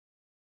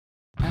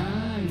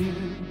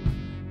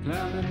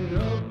Climbing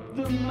up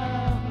the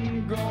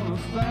mountain, gonna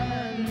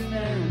find an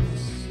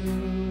answer.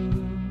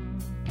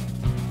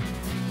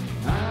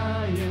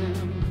 I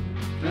am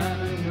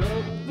climbing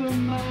up the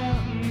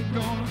mountain,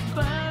 gonna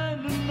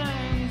find an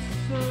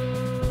answer.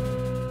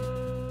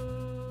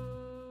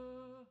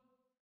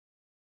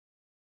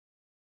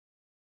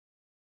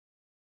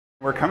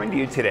 We're coming to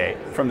you today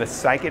from the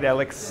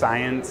Psychedelic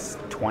Science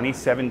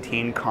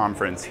 2017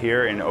 conference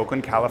here in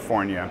Oakland,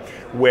 California,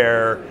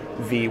 where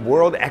the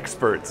world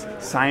experts,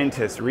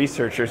 scientists,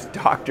 researchers,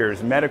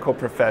 doctors, medical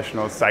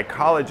professionals,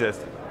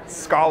 psychologists,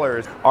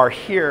 scholars are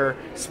here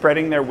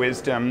spreading their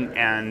wisdom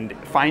and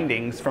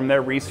findings from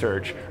their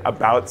research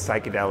about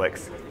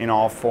psychedelics in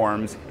all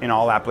forms, in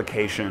all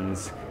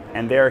applications.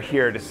 And they're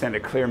here to send a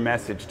clear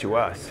message to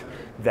us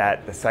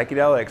that the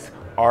psychedelics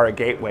are a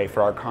gateway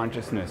for our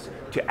consciousness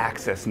to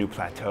access new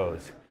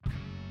plateaus.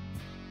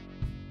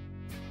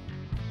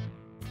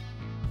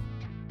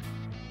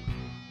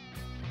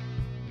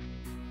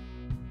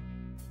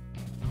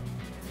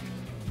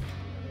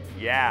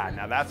 Yeah,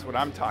 now that's what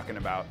I'm talking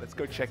about. Let's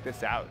go check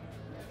this out.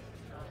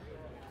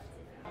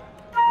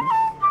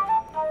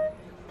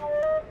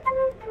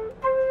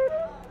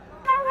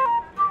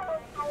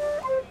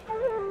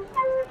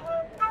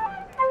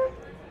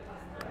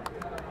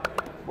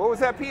 What was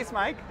that piece,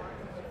 Mike?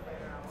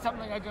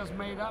 Something I just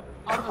made up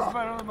on the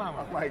spur of the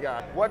moment. Oh my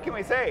God. What can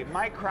we say?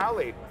 Mike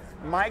Crowley.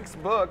 Mike's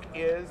book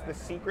is The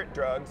Secret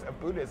Drugs of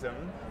Buddhism.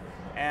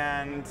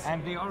 And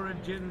the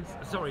origins,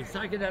 sorry,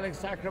 Psychedelic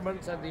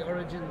Sacraments and the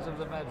Origins of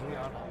the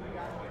Vajrayana.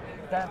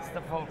 That's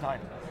the full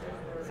title.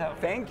 So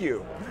thank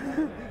you.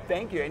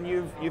 Thank you. And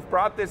you've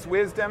brought this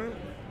wisdom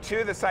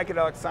to the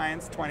Psychedelic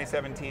Science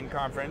 2017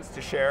 conference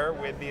to share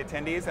with the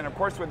attendees and of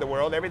course with the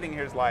world. Everything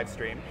here is live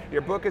streamed.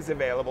 Your book is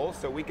available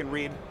so we can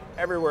read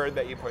every word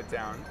that you put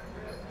down.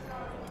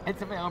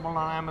 It's available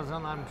on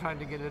Amazon. I'm trying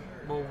to get it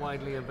more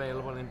widely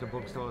available into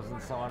bookstores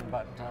and so on,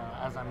 but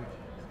as I'm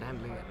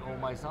handling it all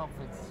myself,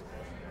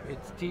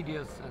 it's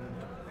tedious and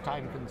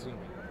time consuming,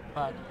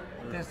 but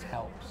this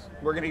helps.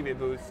 We're going to give you a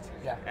boost.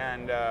 Yeah.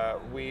 And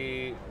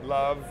we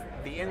love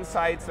the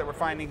insights that we're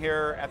finding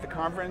here at the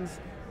conference,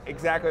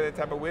 exactly the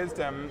type of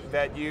wisdom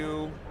that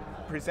you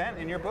present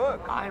in your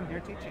book,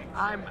 your teachings.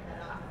 I'm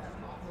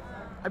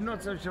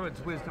not so sure it's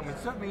wisdom,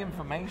 it's certainly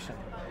information.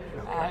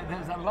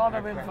 There's a lot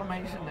of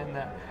information in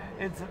there.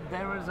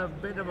 There is a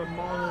bit of a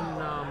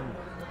modern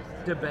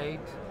debate.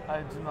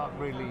 It's not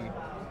really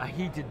a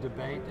heated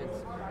debate,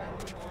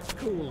 it's a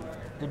cool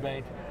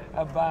debate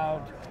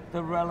about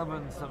the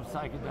relevance of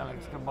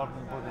psychedelics to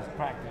modern Buddhist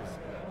practice.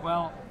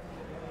 Well,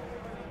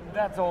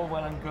 that's all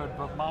well and good,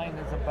 but mine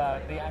is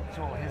about the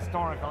actual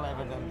historical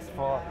evidence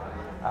for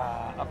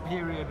a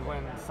period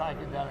when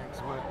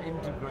psychedelics were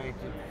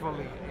integrated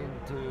fully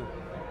into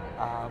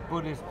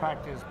Buddhist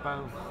practice,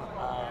 both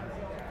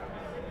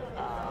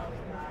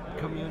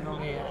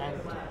communally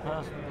and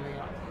personally,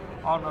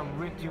 on a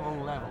ritual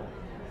level,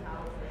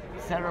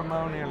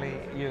 ceremonially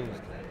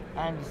used,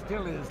 and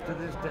still is to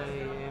this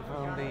day, if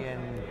only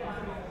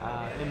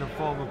in the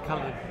form of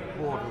colored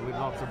water with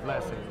lots of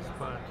blessings.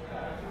 But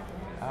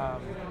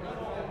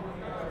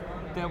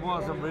there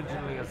was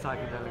originally a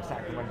psychedelic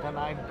sacrament, and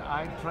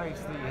I trace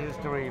the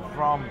history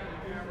from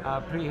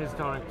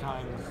prehistoric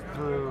times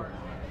through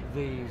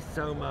the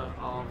soma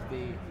of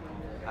the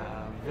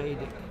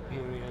Vedic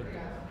period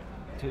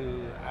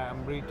to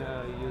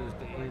amrita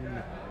used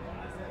in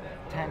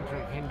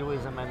Tantric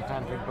Hinduism and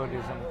Tantric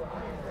Buddhism.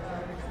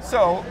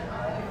 So,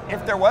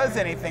 if there was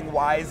anything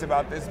wise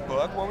about this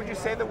book, what would you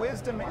say the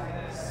wisdom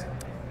is?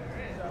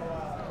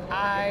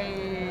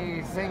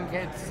 I think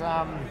it's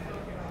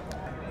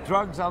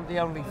drugs aren't the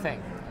only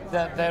thing.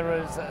 That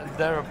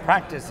there are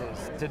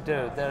practices to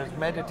do. There's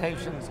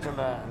meditations to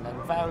learn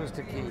and vows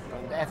to keep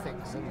and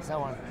ethics and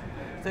so on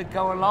that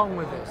go along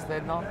with this.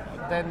 They're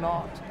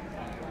not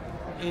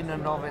in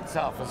and of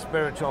itself a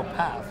spiritual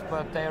path,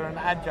 but they're an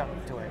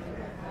adjunct to it.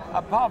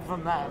 Apart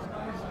from that,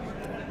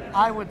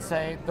 I would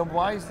say the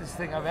wisest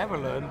thing I've ever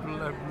learned,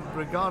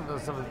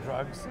 regardless of the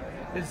drugs,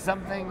 is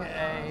something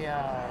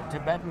a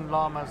Tibetan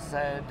Lama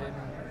said in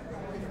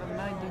the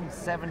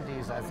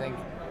 1970s, I think,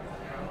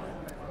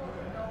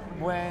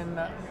 when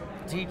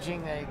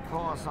teaching a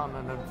course on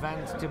an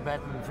advanced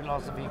Tibetan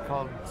philosophy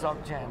called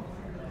Dzogchen.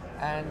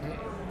 And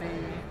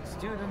the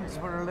students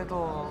were a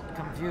little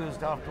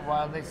confused after a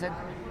while. They said,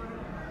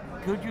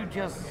 could you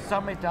just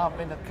sum it up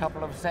in a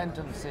couple of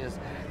sentences?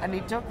 And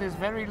he took this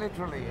very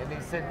literally, and he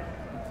said,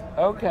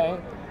 okay,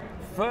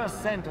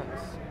 first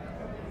sentence,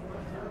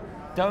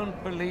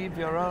 don't believe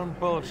your own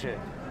bullshit.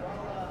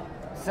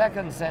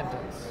 Second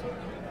sentence,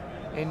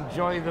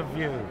 enjoy the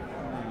view.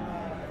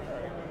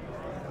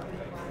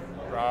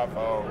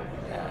 Bravo.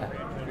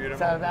 Beautiful.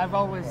 So I've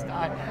always,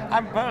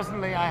 I'm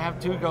personally, I have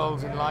two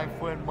goals in life.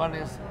 One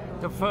is,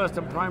 the first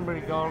and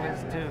primary goal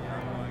is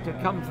to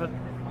comfort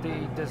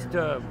the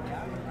disturbed.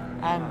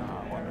 And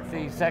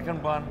the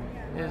second one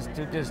is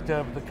to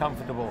disturb the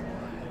comfortable.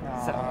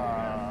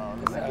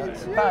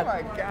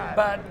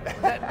 But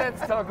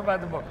let's talk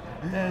about the book.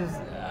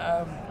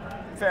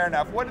 Fair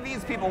enough. What do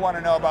these people want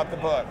to know about the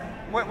book?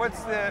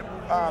 What's the?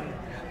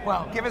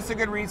 Well, give us a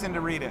good reason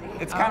to read it.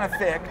 It's kind of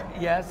thick.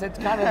 Yes, it's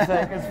kind of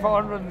thick. It's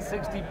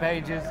 460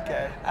 pages.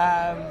 Okay.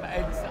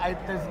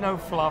 There's no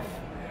fluff.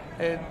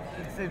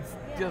 It's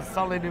just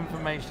solid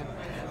information.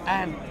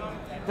 And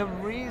the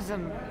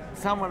reason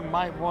someone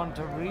might want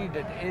to read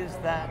it is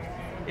that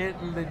it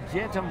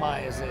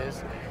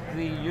legitimizes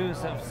the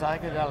use of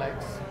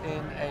psychedelics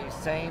in a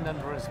sane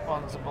and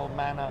responsible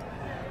manner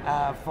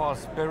for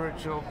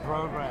spiritual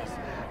progress,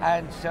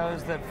 and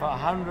shows that for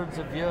hundreds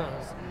of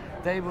years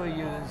they were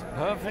used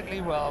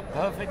perfectly well,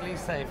 perfectly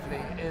safely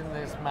in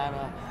this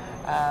manner,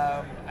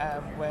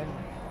 when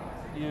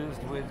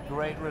used with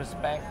great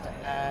respect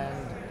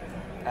and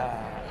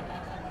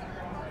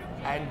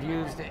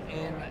used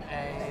in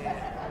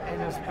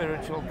a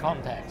spiritual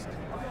context.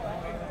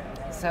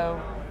 So,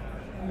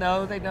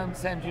 no, they don't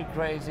send you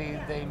crazy.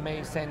 They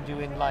may send you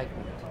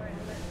enlightened,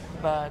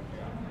 but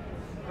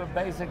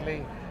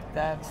basically,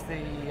 that's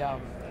the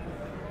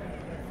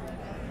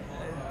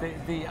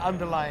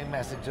underlying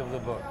message of the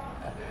book.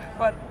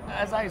 But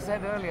as I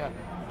said earlier,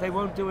 they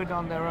won't do it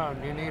on their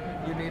own. You need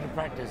a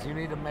practice. You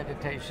need a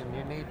meditation.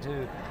 You need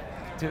to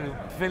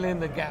fill in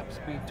the gaps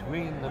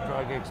between the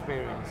drug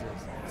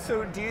experiences.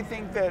 So do you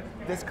think that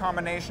this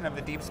combination of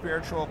the deep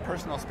spiritual,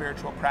 personal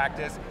spiritual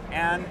practice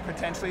and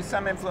potentially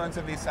some influence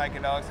of these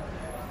psychedelics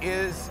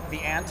is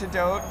the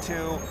antidote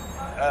to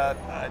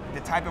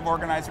the type of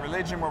organized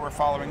religion where we're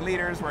following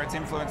leaders, where it's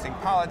influencing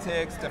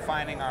politics,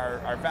 defining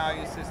our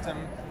value system?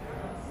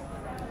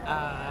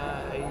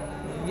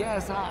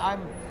 Yes,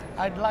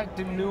 I'd like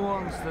to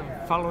nuance the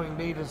following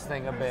leaders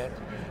thing a bit.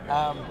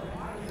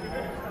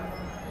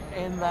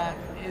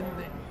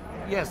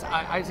 Yes,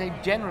 I say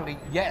generally,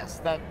 yes,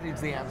 that is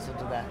the answer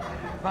to that.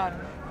 But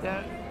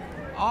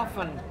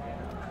often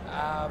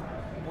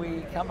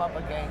we come up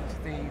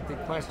against the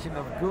question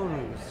of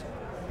gurus.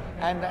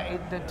 And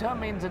the term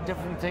means a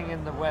different thing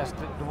in the West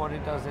to what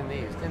it does in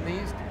the East. In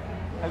the East,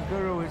 a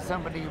guru is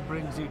somebody who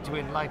brings you to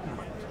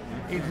enlightenment.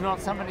 He's not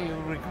somebody who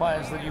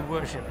requires that you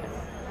worship him.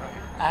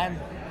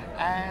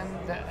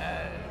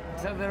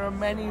 So there are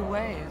many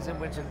ways in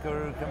which a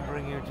guru can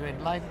bring you to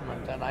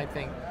enlightenment, and I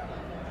think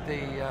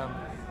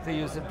the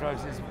use of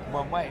drugs is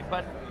one way.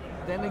 But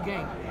then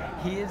again,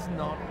 he is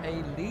not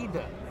a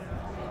leader.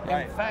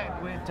 Right. In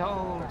fact, we're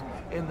told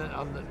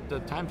on the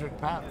tantric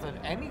path that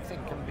anything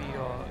can be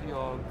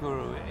your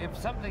guru. If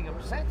something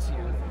upsets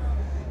you,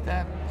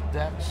 that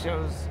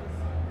shows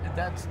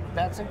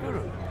that's a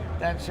guru.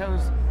 That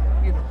shows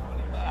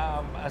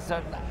a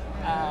certain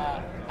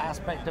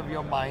aspect of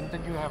your mind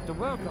that you have to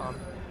work on.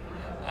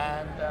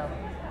 And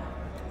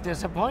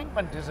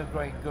disappointment is a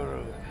great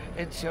guru.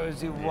 It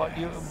shows you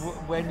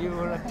when you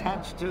are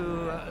attached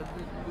to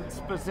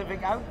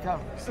specific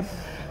outcomes.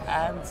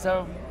 And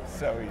so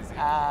easy.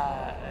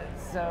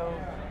 So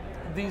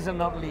these are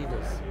not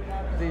leaders;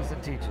 these are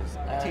teachers.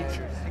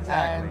 Teachers,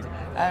 exactly.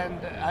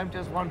 And I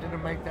just wanted to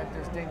make that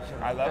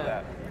distinction. I love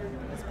that.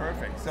 It's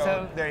perfect.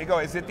 So there you go.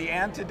 Is it the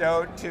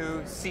antidote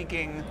to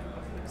seeking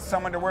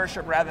someone to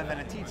worship rather than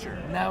a teacher?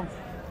 Now,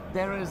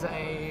 there is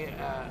a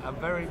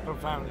very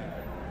profound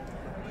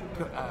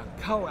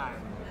koan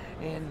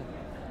in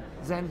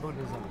Zen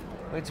Buddhism.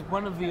 It's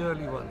one of the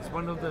early ones,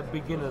 one of the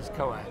beginners'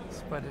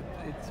 koans, but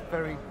it's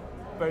very,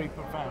 very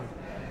profound.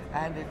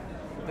 And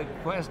the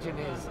question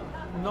is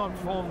not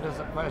formed as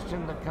a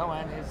question. The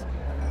koan is,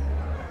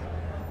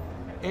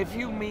 if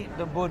you meet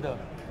the Buddha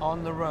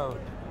on the road,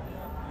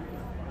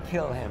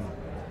 kill him.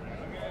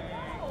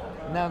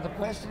 Now the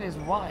question is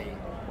why?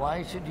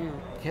 Why should you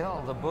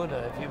kill the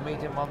Buddha if you meet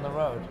him on the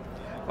road?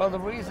 Well, the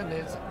reason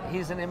is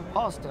he's an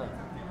imposter.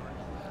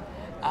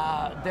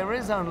 There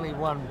is only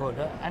one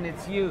Buddha, and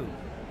it's you.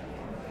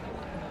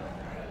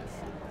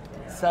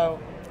 So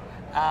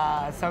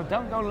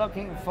don't go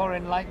looking for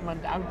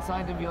enlightenment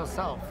outside of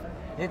yourself.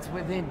 It's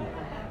within.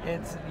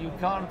 You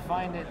can't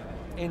find it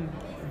in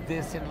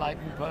this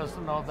enlightened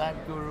person or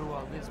that guru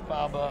or this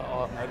Baba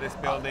or this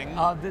building.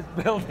 This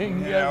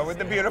building, yes. With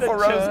the beautiful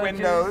rose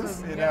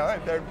windows,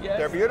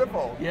 they're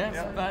beautiful. Yes,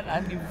 yeah.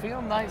 and you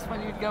feel nice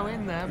when you go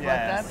in there, but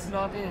yes. that's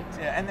not it.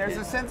 Yeah, and there's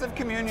a sense of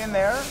communion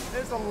there.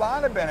 There's a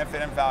lot of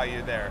benefit and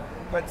value there.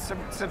 But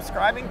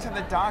subscribing to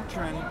the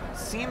doctrine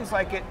seems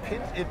like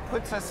it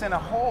puts us in a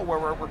hole where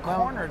we're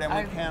cornered and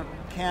we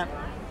can't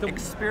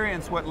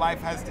experience what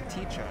life has to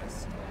teach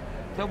us.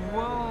 The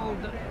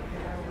world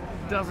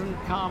doesn't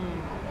come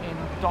in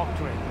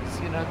doctrines.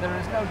 There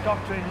is no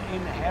doctrine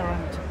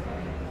inherent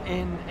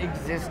in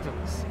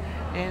existence.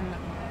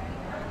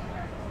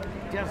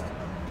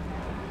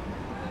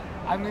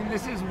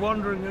 This is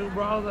wandering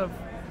rather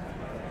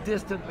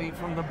distantly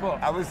from the book.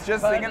 I was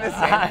just thinking the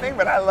same thing,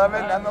 but I love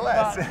it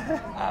nonetheless.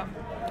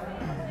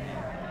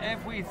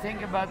 If we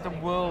think about the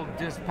world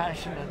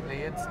dispassionately,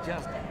 it's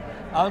just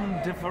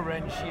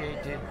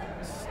undifferentiated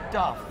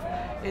stuff.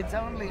 It's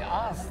only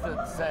us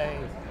that say,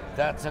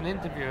 that's an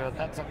interviewer,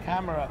 that's a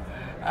camera.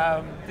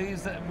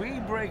 We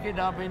break it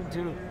up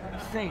into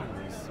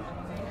things.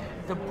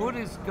 The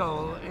Buddhist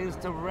goal is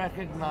to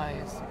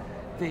recognize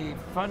the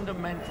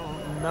fundamental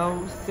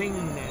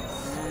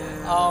no-thingness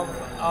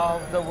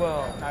of the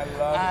world. I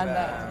love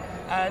that.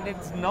 And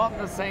it's not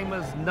the same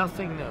as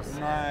nothingness,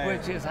 Right.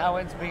 which is how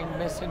it's been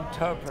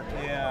misinterpreted.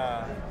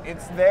 Yeah,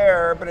 it's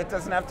there, but it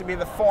doesn't have to be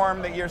the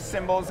form that your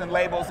symbols and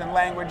labels and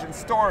language and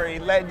story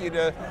led you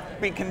to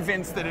be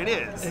convinced that it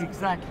is.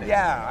 Exactly.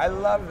 Yeah, I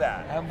love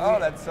that. And Oh,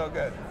 that's so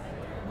good.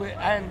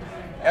 And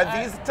Are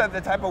these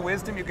the type of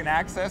wisdom you can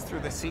access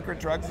through the secret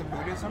drugs of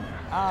Buddhism?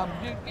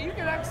 you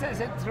can access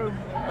it through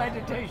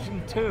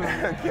meditation too.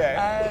 Okay.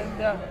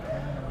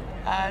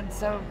 And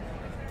so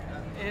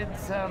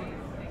it's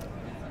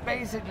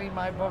basically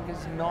my book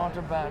is not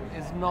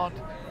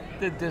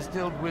the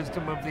distilled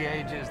wisdom of the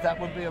ages. That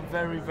would be a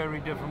very, very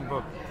different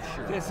book.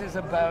 Sure. This is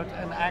about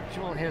an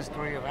actual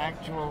history of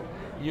actual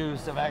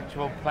use of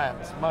actual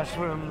plants,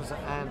 mushrooms,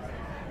 and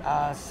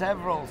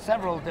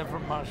several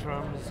different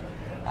mushrooms,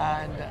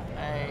 and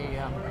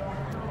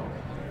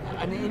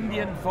an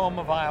Indian form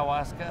of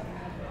ayahuasca,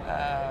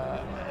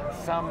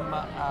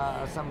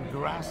 some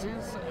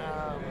grasses.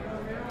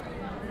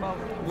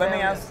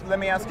 Let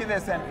me ask you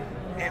this then.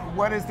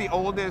 What is the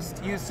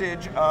oldest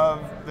usage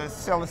of the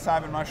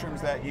psilocybin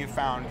mushrooms that you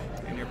found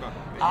in your book?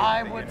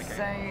 I would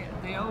say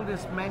the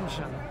oldest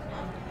mention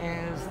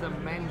is the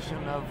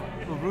mention of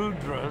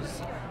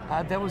rudras.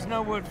 There was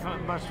no word for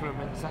mushroom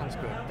in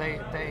Sanskrit.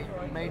 They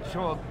made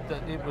sure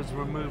that it was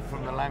removed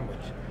from the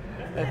language.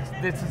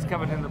 This is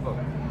covered in the book.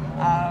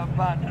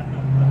 But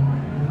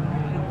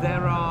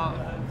there are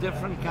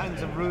different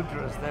kinds of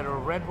rudras. There are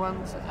red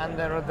ones, and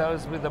there are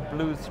those with a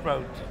blue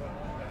throat.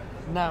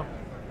 Now,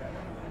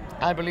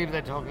 I believe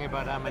they're talking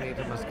about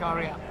Amanita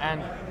muscaria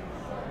and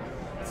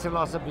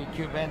Psilocybe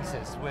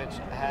cubensis, which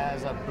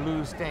has a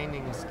blue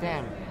staining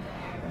stem.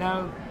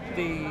 Now,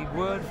 the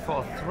word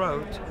for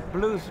throat,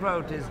 blue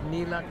throat is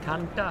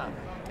nilakanta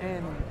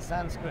in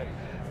Sanskrit,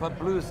 but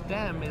blue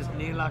stem is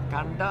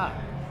nilakanda.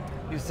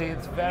 You see,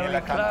 it's very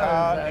Nilakanta,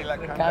 close.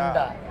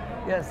 Nilakanda.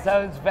 Yes,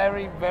 so it's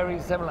very, very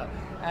similar.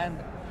 And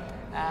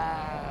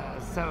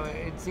so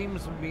it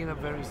seems to have been a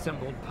very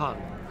simple pun.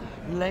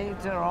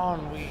 Later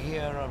on, we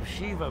hear of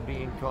Shiva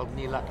being called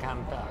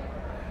Nilakanta,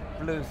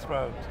 blue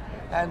throat,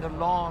 and a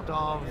lot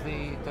of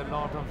the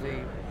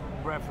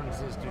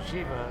references to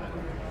Shiva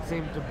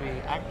seem to be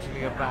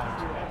actually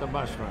about the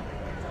mushroom.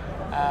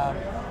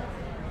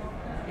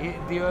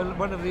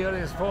 One of the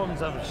earliest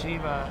forms of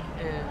Shiva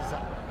is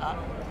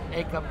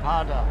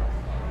Ekapada,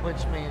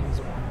 which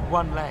means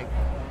one leg.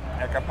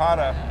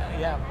 Ekapada.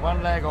 Yeah,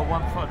 one leg or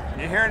one foot.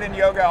 You hear it in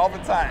yoga all the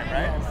time,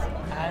 right? Yes.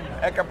 And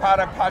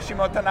Ekapada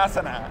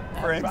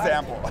Paschimottanasana, for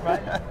example.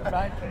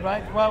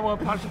 Right. Well,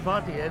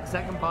 Pashupati, it's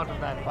second part of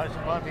that.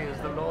 Pashupati is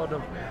the lord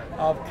of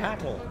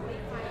cattle.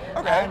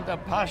 Okay. And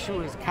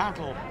Pashu is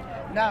cattle.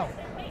 Now,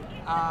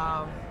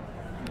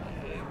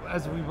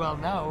 as we well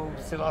know,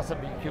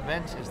 Psilocybe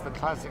cubensis, the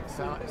classic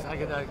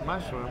psychedelic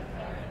mushroom,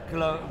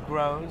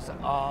 grows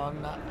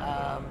on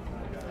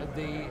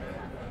the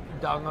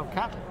dung of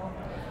cattle.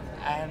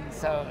 And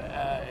so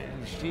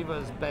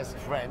Shiva's best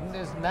friend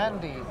is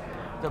Nandi,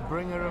 the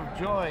bringer of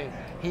joy.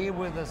 He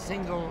with a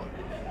single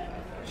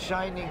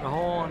shining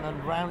horn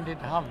and rounded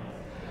hump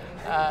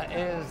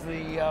is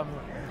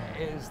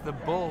the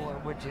bull,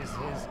 which is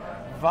his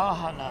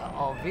vahana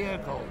or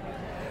vehicle.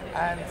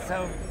 And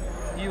so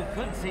you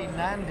could see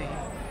Nandi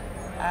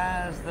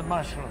as the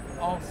mushroom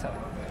also,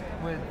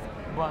 with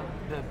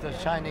the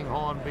shining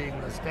horn being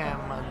the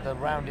stem and the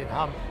rounded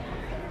hump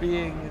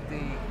being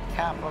the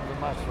cap of the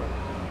mushroom.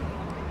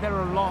 There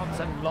are lots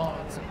and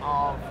lots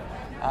of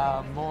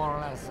more or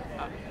less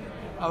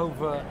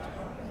overt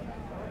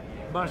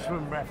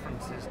mushroom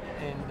references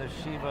in the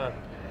Shiva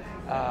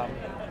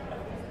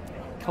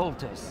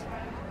cultus.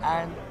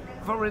 And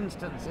for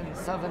instance, in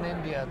southern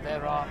India,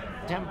 there are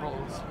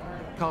temples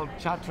called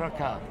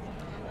Chatraka,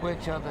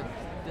 which are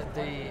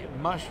the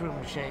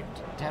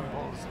mushroom-shaped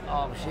temples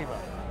of Shiva.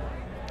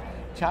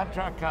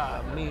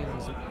 Chatraka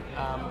means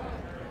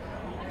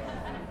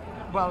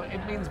well,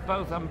 it means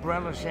both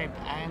umbrella-shaped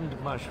and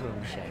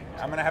mushroom-shaped.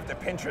 I'm going to have to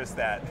Pinterest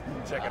that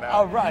and check it out.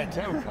 Oh, right,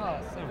 of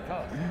course.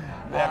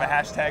 They have a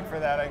hashtag for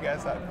that, I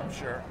guess, I'm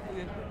sure.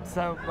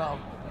 So, well,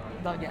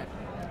 not yet.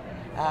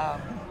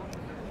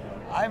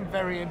 I'm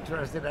very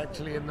interested,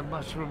 actually, in the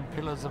mushroom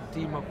pillars of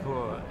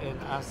Dimapur in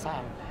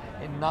Assam,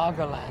 in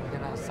Nagaland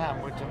in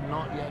Assam, which have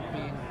not yet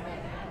been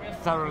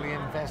thoroughly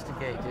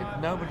investigated.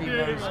 Nobody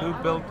knows who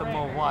built them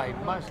or why.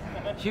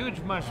 Huge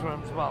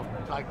mushrooms, well,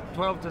 like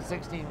 12 to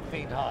 16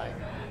 feet high,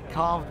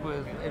 carved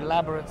with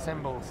elaborate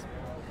symbols,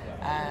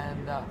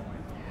 and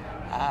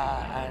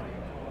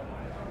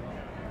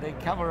they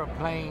cover a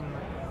plain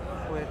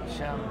which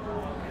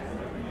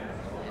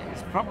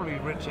is probably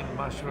rich in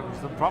mushrooms,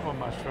 the proper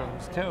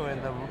mushrooms too,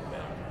 in the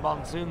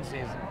monsoon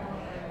season.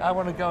 I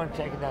want to go and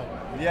check it out.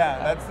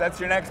 Yeah, that's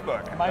your next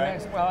book. My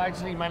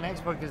right? my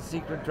next book is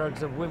Secret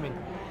Drugs of Women,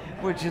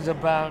 which is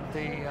about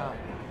the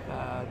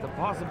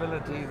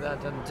possibility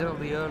that until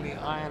the early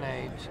Iron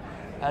Age,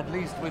 at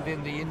least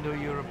within the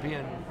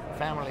Indo-European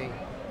family,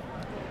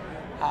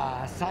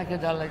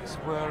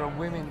 psychedelics were a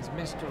women's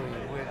mystery,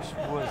 which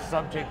was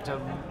subject to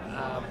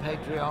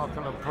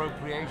patriarchal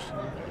appropriation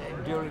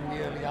during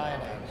the early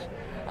Iron Age.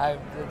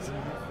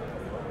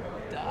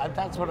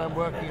 That's what I'm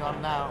working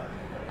on now.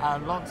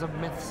 Lots of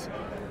myths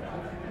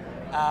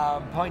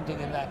pointing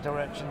in that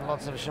direction,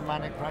 lots of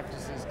shamanic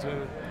practices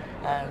too.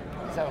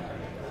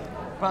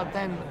 But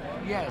then,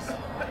 yes,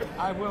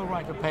 I will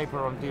write a paper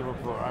on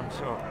Divapur, I'm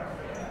sure.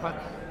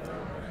 But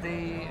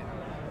the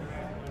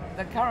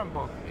current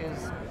book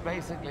is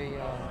basically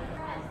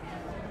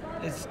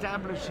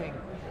establishing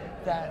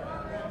that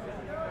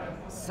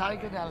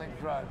psychedelic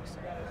drugs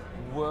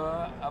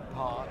were a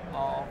part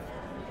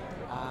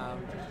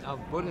of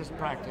Buddhist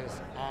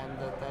practice, and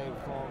that they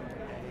formed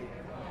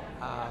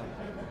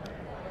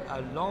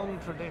a long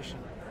tradition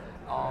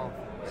of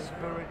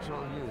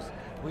spiritual use.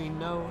 We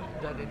know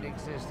that it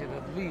existed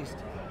at least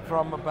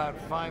from about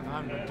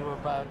 500 to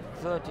about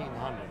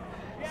 1300.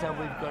 So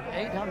we've got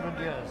 800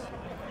 years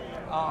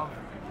of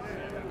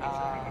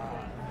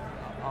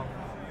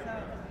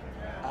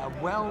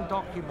well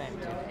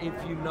documented, if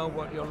you know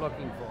what you're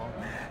looking for.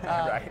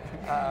 Right.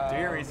 Do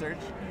your research.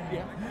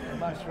 Yeah,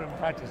 mushroom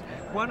practice.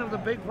 One of the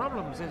big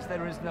problems is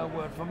there is no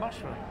word for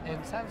mushroom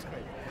in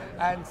Sanskrit.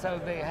 And so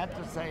they had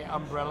to say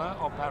umbrella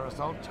or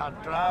parasol,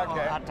 chadra or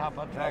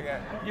atapatra. Okay.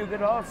 You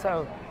could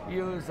also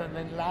use an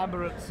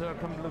elaborate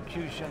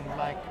circumlocution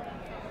like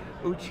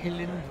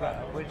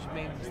uchhilindra, which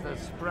means the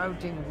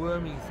sprouting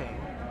wormy thing.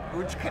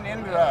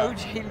 Uchhilindra.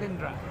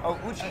 Uchhilindra. Oh,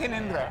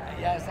 Uchhilindra.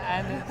 Yes,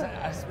 and it's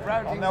a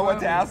sprouting I'll know what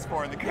to wormy. ask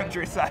for in the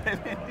countryside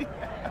of India.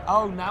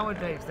 Oh,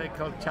 nowadays they're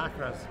called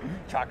chakras.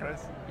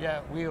 Chakras?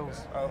 Yeah,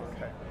 wheels. Oh,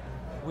 okay.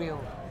 Wheel.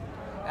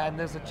 And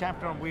there's a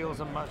chapter on wheels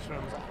and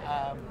mushrooms.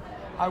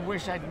 I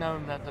wish I'd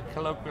known that the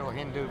colloquial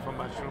Hindu for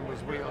mushroom was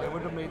wheel. It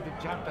would have made the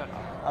chapter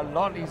a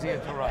lot easier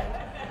to write.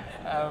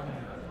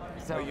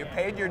 So you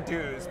paid your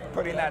dues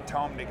putting that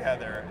tome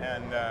together,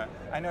 and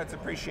I know it's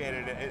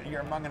appreciated.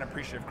 You're among an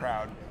appreciative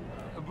crowd.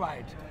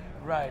 Right.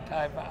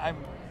 I'm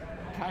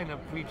kind of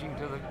preaching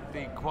to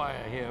the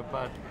choir here,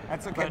 but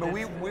that's okay. But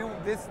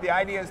the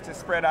idea is to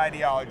spread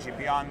ideology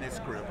beyond this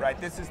group, right?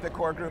 This is the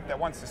core group that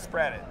wants to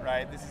spread it,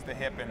 right? This is the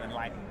hip and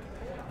enlightened.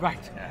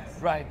 Right. Yes.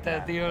 Right.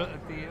 The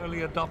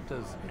early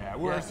adopters. Yeah,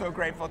 we're so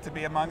grateful to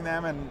be among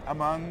them and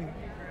among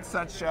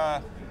such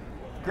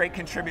great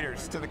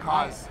contributors to the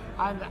cause.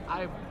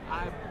 I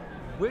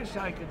wish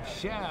I could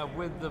share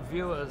with the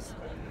viewers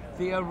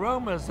the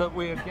aromas that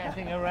we are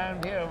getting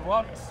around here.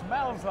 What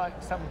smells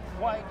like some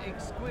quite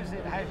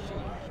exquisite hashish.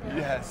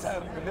 Yes.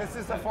 So this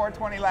is the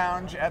 420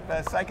 Lounge at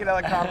the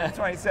Psychedelic Conference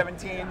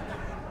 2017.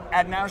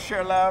 At Now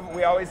Share Love,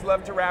 we always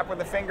love to wrap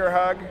with a finger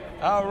hug.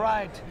 All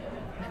right.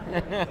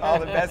 All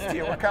the best to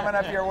you. We're coming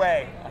up your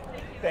way.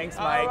 Thanks,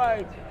 Mike. All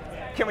right.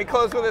 Can we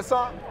close with a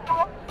song?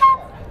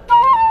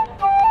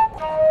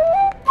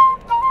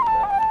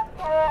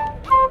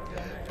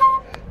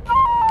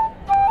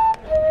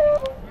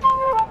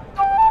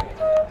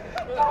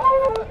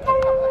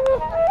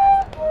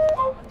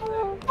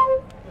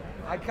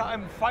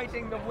 I'm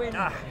fighting the wind.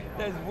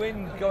 There's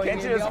wind going.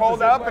 Can't you in just the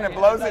hold up way. and it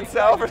blows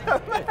itself or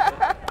something?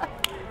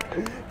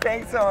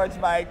 Thanks so much,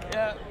 Mike.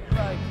 Yeah.